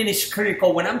ingredient is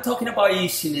critical. When I'm talking about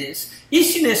easiness,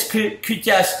 easiness could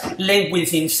just link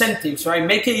with incentives, right?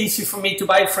 Make it easy for me to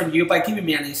buy from you by giving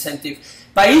me an incentive.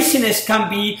 But easiness can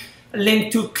be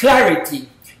linked to clarity.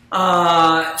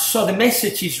 So the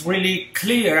message is really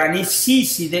clear and it's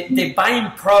easy. The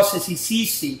buying process is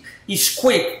easy. It's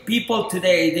quick. People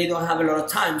today, they don't have a lot of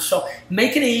time. So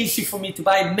making it easy for me to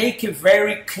buy, make it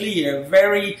very clear,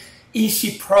 very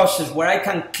easy process where I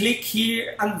can click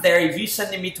here and there. If you're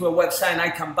sending me to a website and I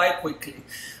can buy quickly,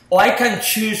 or I can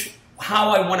choose how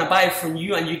I want to buy from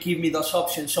you and you give me those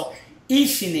options. So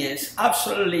easiness,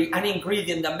 absolutely an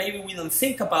ingredient that maybe we don't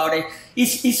think about it.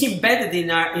 It's embedded in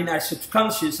our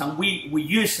subconscious and we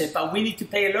use it, but we need to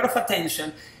pay a lot of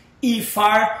attention if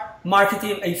our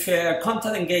marketing, if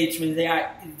content engagement,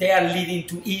 they are leading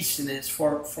to easiness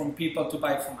from people to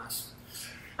buy from us.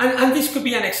 And this could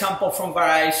be an example from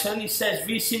Verizon. It says,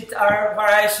 visit our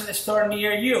Verizon store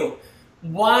near you.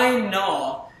 Why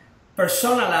not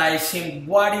personalizing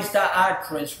what is the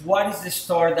address, what is the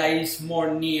store that is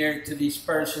more near to this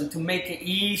person to make it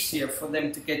easier for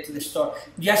them to get to the store?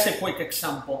 Just a quick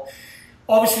example.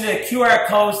 Obviously the QR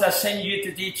codes that send you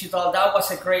to digital, that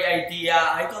was a great idea.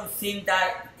 I don't think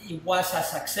that it was as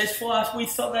successful as we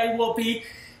thought that it will be,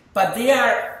 but there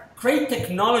are great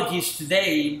technologies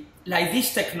today, like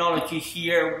this technology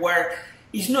here, where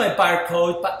it's not a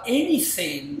barcode, but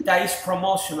anything that is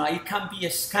promotional, it can be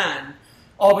a scan.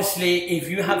 Obviously, if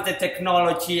you have the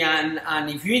technology and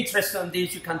if you're interested in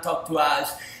this, you can talk to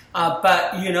us.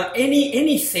 But you know,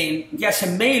 anything, just a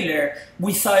mailer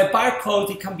without a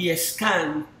barcode, it can be a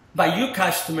scan by your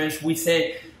customers with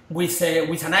an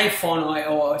iPhone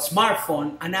or a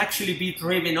smartphone, and actually be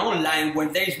driven online where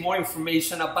there is more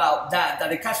information about that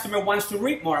the customer wants to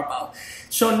read more about.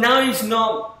 So now it's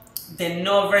not the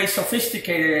not very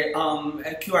sophisticated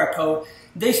QR code,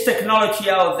 there's technology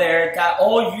out there that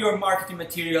all your marketing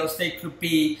materials, they could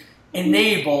be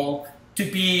enabled to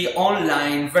be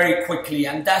online very quickly,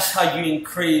 and that's how you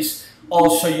increase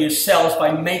also your sales,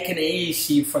 by making it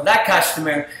easy for that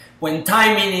customer. When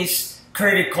timing is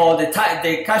critical,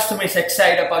 the customer is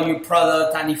excited about your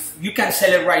product, and if you can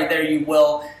sell it right there, you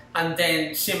will. And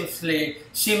then seamlessly,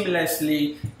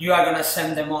 you are going to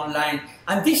send them online.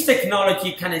 And this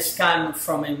technology can scan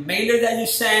from a mailer that you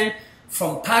send,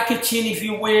 from packaging if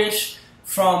you wish,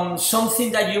 from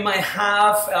something that you might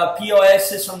have,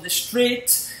 POSs on the street.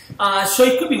 So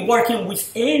it could be working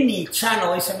with any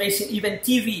channel. It's amazing. Even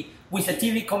TV, with a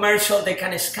TV commercial, they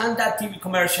can scan that TV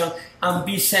commercial and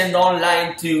be sent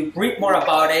online to read more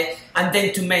about it, and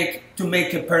then to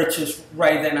make a purchase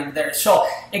right then and there. So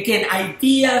again,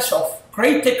 ideas of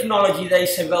great technology that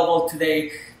is available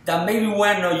today, that maybe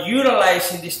we're not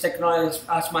utilizing this technology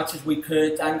as much as we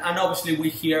could, and obviously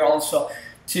we're here also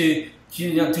to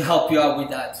help you out with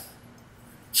that.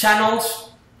 Channels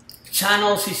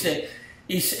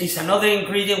is another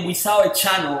ingredient. Without a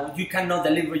channel, you cannot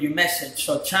deliver your message.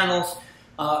 So channels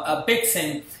are a big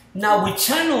thing. Now with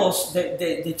channels,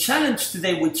 the challenge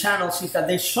today with channels is that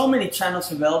there's so many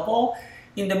channels available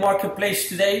in the marketplace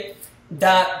today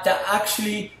that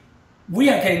actually we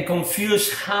are getting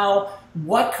confused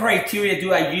what criteria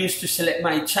do I use to select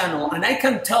my channel. And I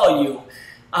can tell you,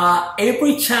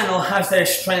 every channel has their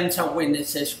strengths and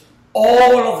weaknesses,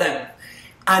 all of them.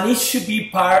 And it should be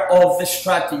part of the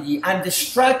strategy. And the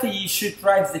strategy should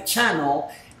drive the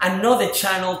channel, and not the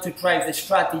channel to drive the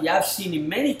strategy. I've seen in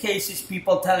many cases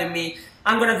people telling me,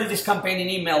 I'm going to do this campaign in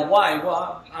email. Why?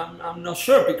 Well, I'm not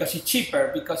sure, because it's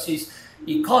cheaper, because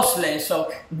it costs less.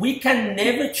 So we can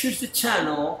never choose the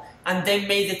channel and then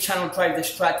make the channel drive the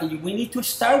strategy. We need to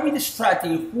start with the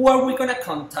strategy. Who are we going to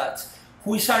contact?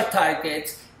 Who is our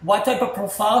target? What type of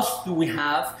profiles do we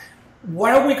have?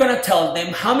 What are we going to tell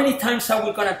them? How many times are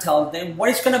we going to tell them? What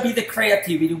is going to be the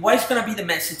creativity? What is going to be the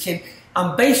messaging?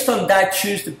 And based on that,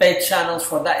 choose the best channels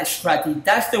for that strategy.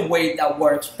 That's the way that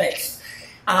works best.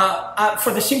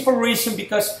 For the simple reason,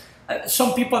 because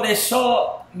some people, they're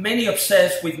so many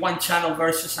obsessed with one channel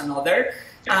versus another.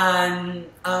 And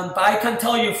but I can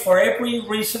tell you, for every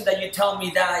reason that you tell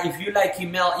me that, if you like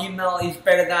email is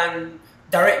better than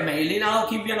direct mailing, I'll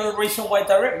give you another reason why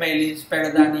direct mailing is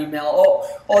better than email.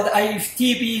 Or if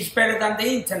TV is better than the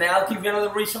internet, I'll give you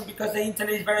another reason because the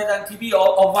internet is better than TV,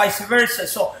 or vice versa.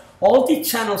 So all the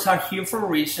channels are here for a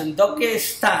reason. Don't get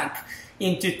stuck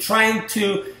into trying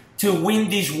to win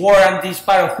this war and this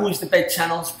battle, who is the best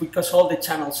channels, because all the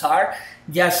channels are.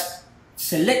 Just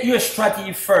select your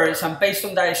strategy first, and based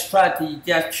on that strategy,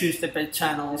 just choose the best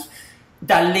channels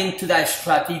that link to that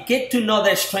strategy. Get to know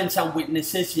their strengths and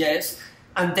weaknesses, yes,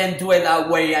 and then do it that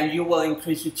way, and you will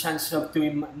increase your chances of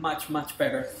doing much, much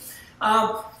better.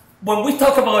 When we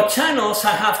talk about channels,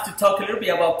 I have to talk a little bit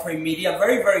about print media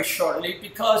very, very shortly,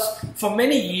 because for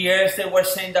many years they were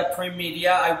saying that print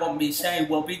media, I won't be saying,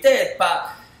 will be dead, but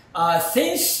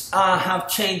things have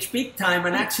changed big time,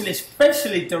 and actually,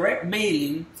 especially direct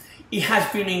mailing, it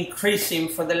has been increasing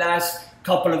for the last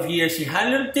couple of years. It had a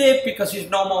little dip because it's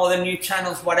normal, all the new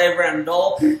channels, whatever, and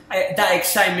all that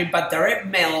excitement, but direct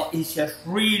mail is just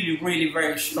really, really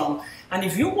very strong. And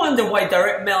if you wonder why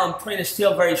direct mail and print is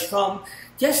still very strong,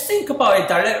 just think about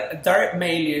a direct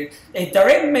mailer. A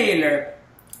direct mailer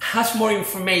has more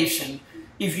information.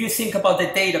 If you think about the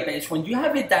database, when you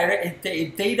have a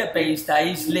database that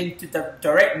is linked to the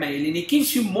direct mailing, it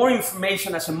gives you more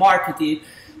information as a marketer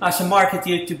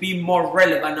to be more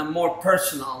relevant and more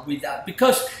personal with that.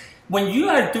 Because when you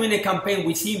are doing a campaign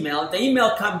with email, the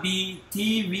email can be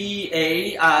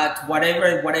TVA at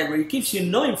whatever. It gives you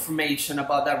no information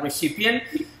about that recipient.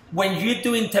 When you're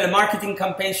doing telemarketing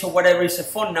campaigns or whatever, is a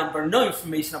phone number, no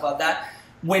information about that.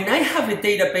 When I have a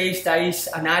database that is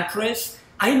an address,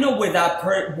 I know where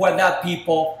that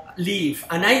people live,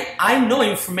 and I know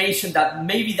information that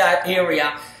maybe that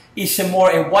area is a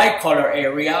white collar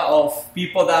area of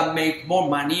people that make more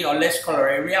money, or less collar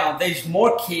area, or there's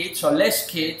more kids or less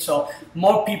kids, or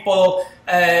more people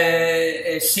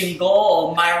single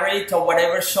or married or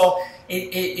whatever. So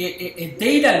a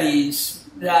data list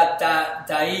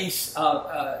that is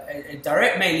a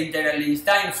direct mailing data list,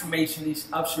 that information is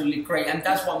absolutely great, and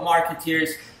that's what marketers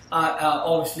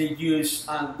obviously use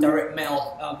direct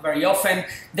mail very often.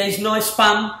 There's no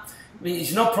spam.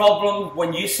 It's no problem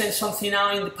when you send something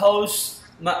out in the post.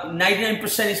 99%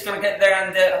 is going to get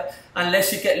there,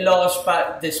 unless you get lost.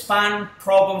 But the spam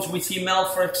problems with email,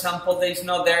 for example, there's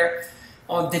no there.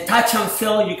 on the touch and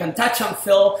feel. You can touch and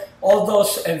feel all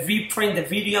those V-print, the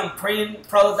video and print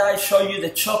product I show you, the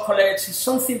chocolates. It's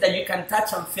something that you can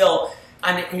touch and feel,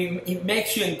 and it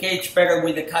makes you engage better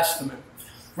with the customer.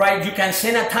 Right? You can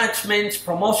send attachments,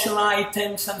 promotional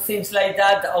items, and things like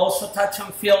that also touch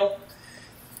and feel.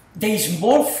 There is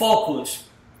more focus.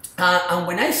 And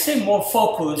when I say more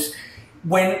focus,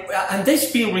 and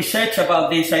there's been research about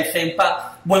this, I think,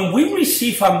 but when we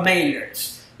receive our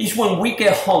mailers, is when we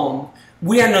get home,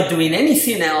 we are not doing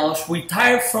anything else, we're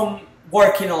tired from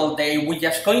working all day, we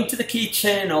just go into the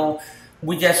kitchen, or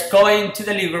we just go into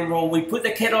the living room, we put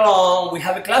the kettle on, we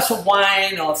have a glass of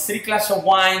wine or 3 glasses of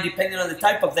wine, depending on the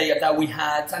type of day that we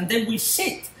had, and then we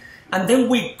sit, and then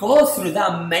we go through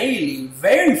that mailing,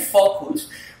 very focused.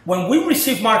 When we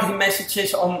receive marketing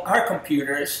messages on our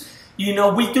computers, you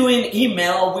know, we're doing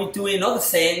email, we're doing other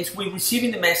things, we're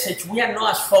receiving the message, we are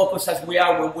not as focused as we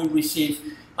are when we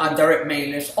receive direct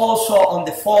mailers. Also on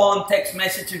the phone, text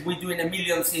messages, we're doing a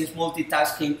million things,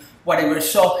 multitasking, whatever.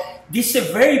 So this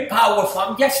is very powerful.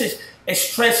 I'm just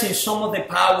stressing some of the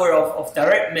power of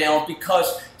direct mail,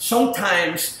 because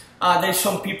sometimes there's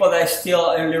some people that are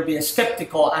still a little bit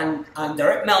skeptical, and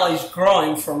direct mail is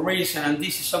growing for a reason, and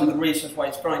this is some of the reasons why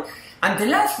it's growing. And the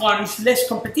last one is less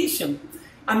competition.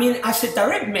 I mean, as a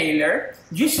direct mailer,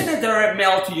 you send a direct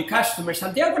mail to your customers,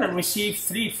 and they're going to receive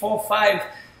 3, 4, 5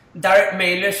 direct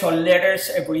mailers or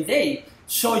letters every day.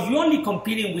 So you're only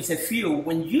competing with a few.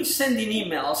 When you send in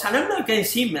emails, and I'm not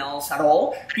against emails at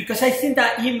all, because I think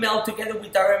that email together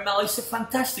with direct mail is a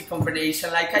fantastic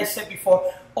combination. Like I said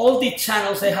before, all the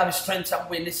channels, they have strengths and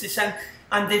weaknesses,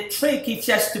 and the trick is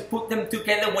just to put them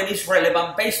together when it's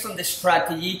relevant based on the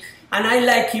strategy. And I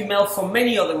like email for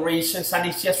many other reasons, and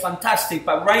it's just fantastic.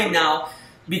 But right now,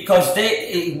 because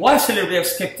it was a little bit of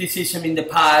skepticism in the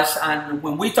past, and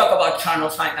when we talk about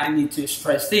channels, I need to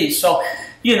stress this. So,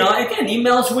 you know, again,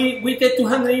 emails, we get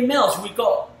 200 emails,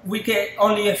 we get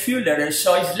only a few letters,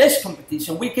 so it's less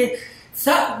competition. We get,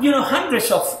 you know, hundreds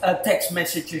of text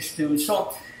messages too.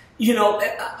 So, you know,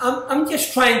 I'm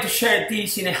just trying to share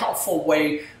this in a helpful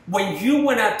way. When you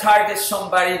want to target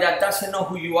somebody that doesn't know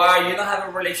who you are, you don't have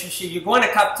a relationship, you want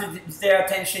to capture their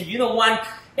attention, you don't want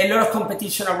a lot of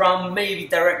competition around, maybe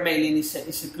direct mailing is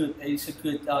a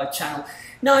good channel.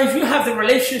 Now, if you have the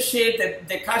relationship,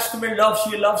 the customer loves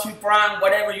your brand,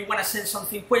 whatever, you want to send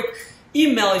something quick,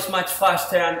 email is much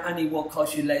faster, and it will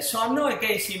cost you less. So I'm not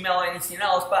against email or anything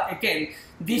else, but again,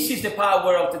 this is the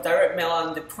power of the direct mail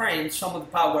and the print, some of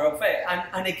the power of it.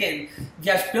 And again,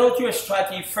 just build your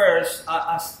strategy first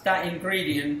as that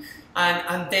ingredient,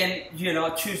 and then, you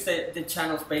know, choose the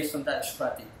channels based on that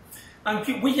strategy. And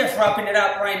we're just wrapping it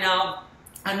up right now.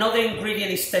 Another ingredient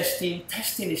is testing.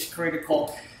 Testing is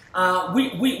critical.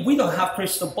 We don't have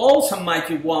crystal balls and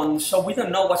magic wands, so we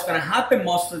don't know what's going to happen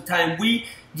most of the time.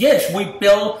 Yes, we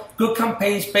build good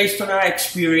campaigns based on our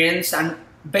experience and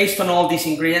based on all these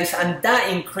ingredients, and that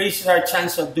increases our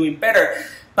chance of doing better.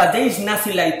 But there is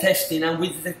nothing like testing, and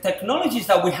with the technologies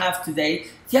that we have today,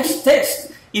 just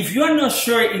test. If you are not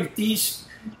sure if this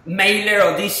mailer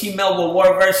or this email will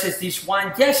work versus this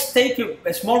one, just take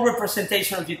a small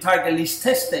representation of your target list,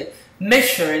 test it,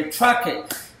 measure it, track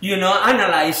it, you know,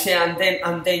 analyze it,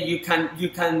 and then you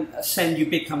can send your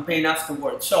big campaign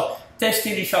afterwards. So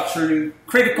testing is absolutely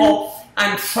critical,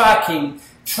 and tracking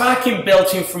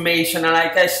builds information. And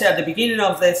like I said at the beginning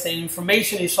of this, the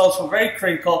information is also very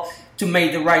critical to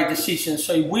make the right decisions.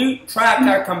 So if we track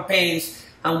our campaigns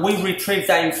and we retrieve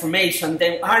that information,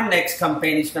 then our next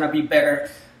campaign is going to be better,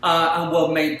 and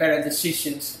we'll make better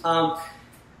decisions.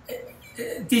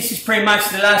 This is pretty much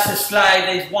the last slide.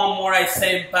 There's one more, I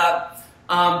think, but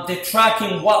the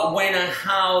tracking, what, when, and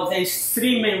how. There's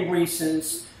 3 main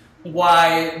reasons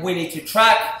why we need to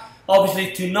track.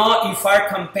 Obviously, to know if our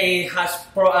campaign has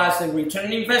brought us a return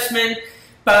on investment,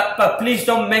 but please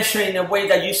don't measure in a way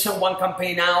that you send one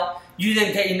campaign out, you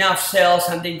didn't get enough sales,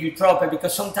 and then you drop it,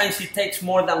 because sometimes it takes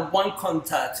more than one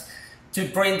contact to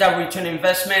bring that return on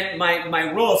investment. My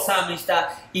rule of thumb is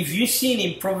that if you see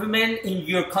an improvement in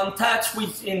your contacts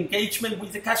with engagement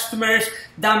with the customers,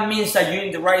 that means that you're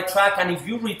in the right track. And if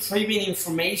you're retrieving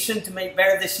information to make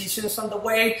better decisions on the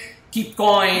way, keep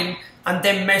going, and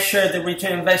then measure the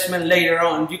return on investment later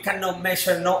on. You cannot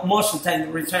measure most of the time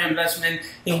the return on investment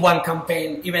in one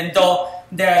campaign, even though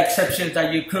there are exceptions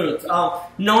that you could.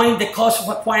 Knowing the cost of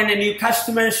acquiring a new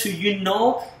customer, so you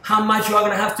know how much you are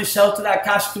going to have to sell to that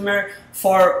customer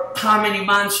for how many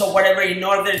months or whatever in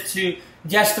order to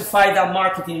justify that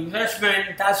marketing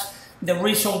investment. That's the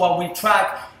reason why we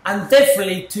track. And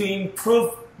definitely to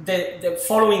improve the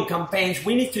following campaigns,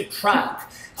 we need to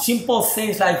track simple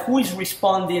things like who is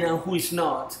responding and who is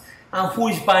not. and who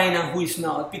is buying and who is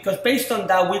not. Because based on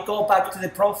that, we go back to the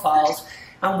profiles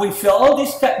and we feel, oh,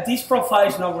 this profile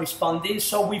is not responding,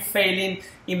 so we're failing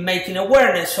in making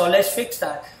awareness, so let's fix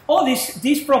that. Oh,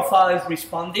 this profile is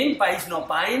responding, but it's not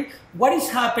buying. What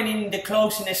is happening in the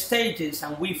closing stages?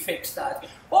 And we fix that.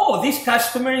 Oh, this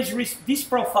customer this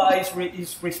profile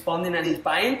is responding and is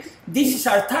buying. This is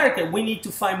our target. We need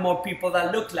to find more people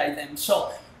that look like them.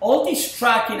 So all this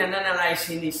tracking and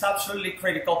analyzing is absolutely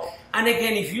critical. And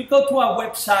again, if you go to our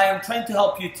website, I'm trying to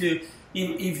help you too.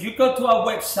 If you go to our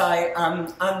website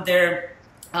under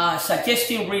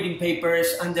suggesting reading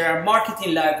papers, under our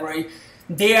marketing library,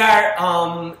 there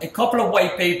are a couple of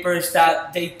white papers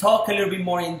that they talk a little bit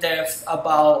more in depth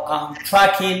about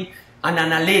tracking and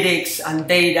analytics and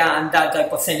data and that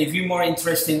type of thing, if you're more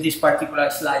interested in this particular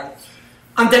slide.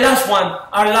 And the last one,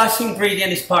 our last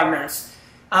ingredient is partners.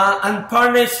 And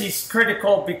partners is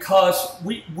critical because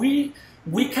we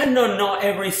cannot know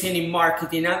everything in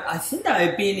marketing. I think that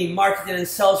I've been in marketing and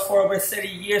sales for over 30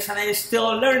 years and I'm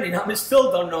still learning. I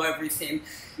still don't know everything.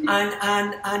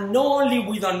 And not only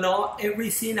we don't know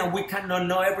everything and we cannot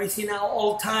know everything at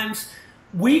all times,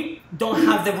 we don't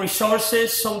have the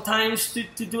resources sometimes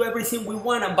to do everything we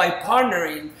want. And by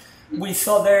partnering with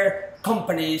other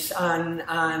companies and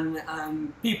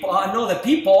people and other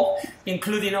people,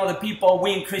 including other people,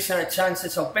 we increase our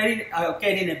chances of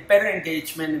getting a better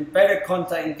engagement and better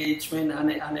contact engagement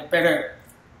and a better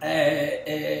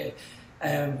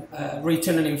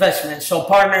return on investment. So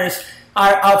partners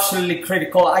are absolutely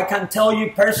critical. I can tell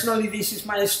you personally, this is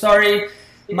my story.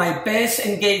 My best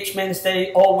engagements,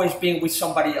 they always been with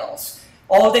somebody else.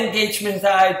 All the engagements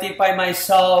that I did by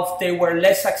myself, they were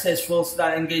less successful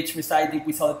than engagements that I did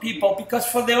with other people, because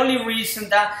for the only reason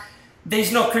that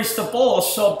there's no crystal ball.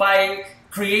 So by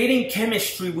creating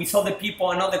chemistry with other people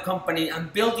and other company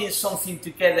and building something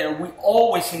together, we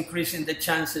always increasing the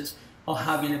chances of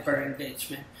having a better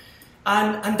engagement.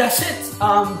 And that's it.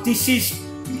 This is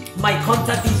my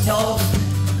contact details.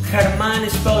 German,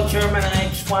 spelled German,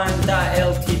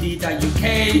 x1.ltd.uk.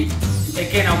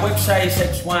 Again, our website is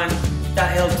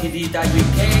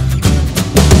x1.ltd.uk.